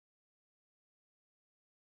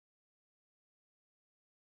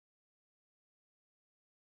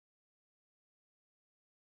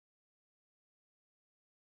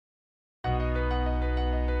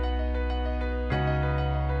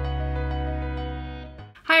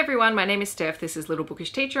Hi everyone, my name is Steph, this is Little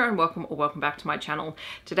Bookish Teacher and welcome back to my channel.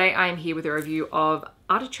 Today I am here with a review of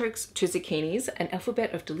Artichokes to Zucchinis, an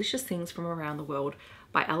alphabet of delicious things from around the world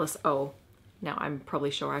by Alice Oehr. Now I'm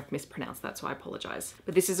probably sure I've mispronounced that, so I apologise.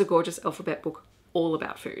 But this is a gorgeous alphabet book all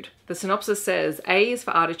about food. The synopsis says, A is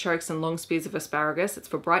for artichokes and long spears of asparagus. It's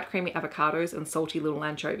for bright creamy avocados and salty little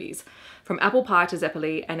anchovies. From apple pie to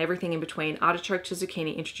zeppole and everything in between, Artichoke to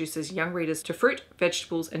Zucchini introduces young readers to fruit,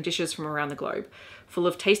 vegetables and dishes from around the globe. Full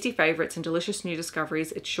of tasty favourites and delicious new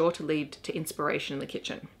discoveries, it's sure to lead to inspiration in the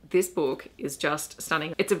kitchen. This book is just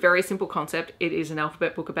stunning. It's a very simple concept. It is an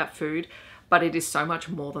alphabet book about food, but it is so much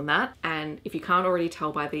more than that. And if you can't already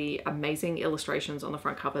tell by the amazing illustrations on the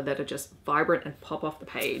front cover that are just vibrant and pop off the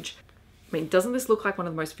page, I mean, doesn't this look like one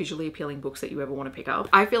of the most visually appealing books that you ever want to pick up?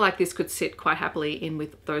 I feel like this could sit quite happily in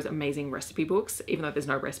with those amazing recipe books, even though there's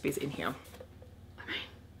no recipes in here. I mean,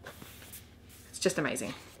 it's just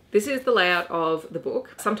amazing. This is the layout of the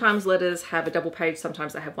book. Sometimes letters have a double page,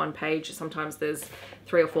 sometimes they have one page, sometimes there's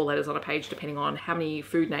 3 or 4 letters on a page depending on how many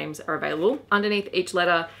food names are available. Underneath each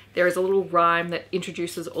letter there is a little rhyme that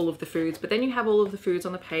introduces all of the foods, but then you have all of the foods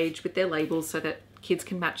on the page with their labels so that kids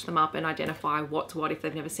can match them up and identify what's what if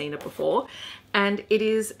they've never seen it before. And it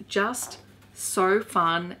is just so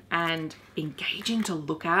fun and engaging to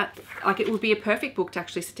look at. Like, it would be a perfect book to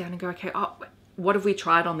actually sit down and go, okay, what have we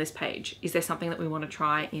tried on this page? Is there something that we want to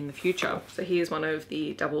try in the future? So here's one of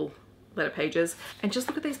the double letter pages. And just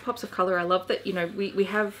look at these pops of color. I love that, you know, we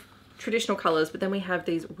have traditional colors, but then we have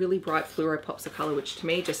these really bright fluoro pops of color, which to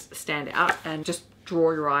me just stand out and just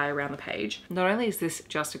draw your eye around the page. Not only is this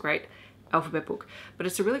just a great alphabet book, but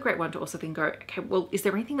it's a really great one to also then go, okay, well, is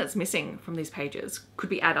there anything that's missing from these pages? Could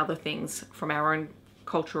we add other things from our own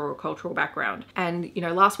culture or cultural background? And, you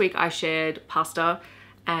know, last week I shared pasta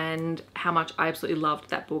and how much I absolutely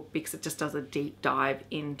loved that book because it just does a deep dive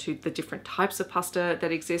into the different types of pasta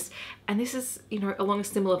that exist. And this is, you know, along a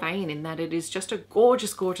similar vein in that it is just a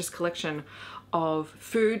gorgeous, gorgeous collection of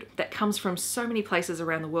food that comes from so many places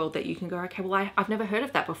around the world that you can go, okay, well, I've never heard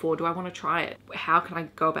of that before. Do I want to try it? How can I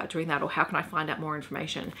go about doing that? Or how can I find out more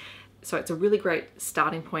information? So it's a really great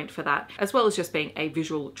starting point for that, as well as just being a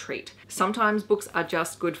visual treat. Sometimes books are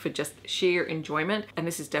just good for just sheer enjoyment, and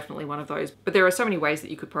this is definitely one of those. But there are so many ways that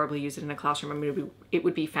you could probably use it in a classroom. I mean, it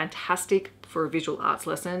would be fantastic for a visual arts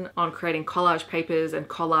lesson on creating collage papers and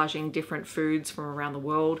collaging different foods from around the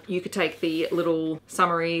world. You could take the little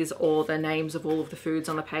summaries or the names of all of the foods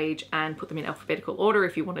on the page and put them in alphabetical order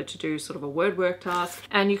if you wanted to do sort of a word work task.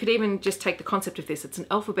 And you could even just take the concept of this. It's an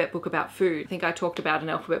alphabet book about food. I think I talked about an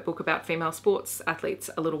alphabet book about female sports athletes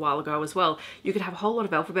a little while ago as well. You could have a whole lot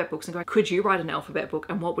of alphabet books and go, could you write an alphabet book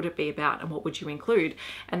and what would it be about and what would you include?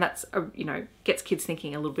 And that's, you know, gets kids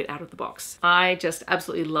thinking a little bit out of the box. I just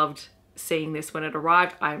absolutely loved seeing this when it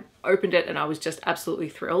arrived. I opened it and I was just absolutely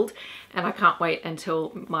thrilled, and I can't wait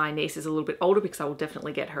until my niece is a little bit older because I will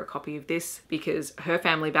definitely get her a copy of this because her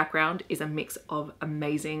family background is a mix of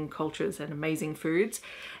amazing cultures and amazing foods,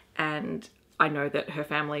 and I know that her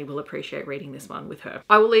family will appreciate reading this one with her.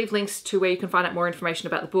 I will leave links to where you can find out more information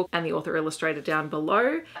about the book and the author illustrator down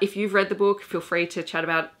below. If you've read the book, feel free to chat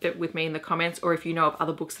about it with me in the comments, or if you know of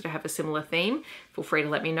other books that have a similar theme, feel free to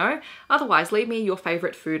let me know. Otherwise, leave me your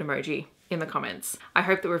favorite food emoji in the comments. I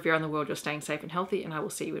hope that wherever you're in the world, you're staying safe and healthy, and I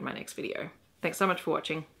will see you in my next video. Thanks so much for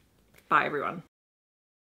watching. Bye everyone.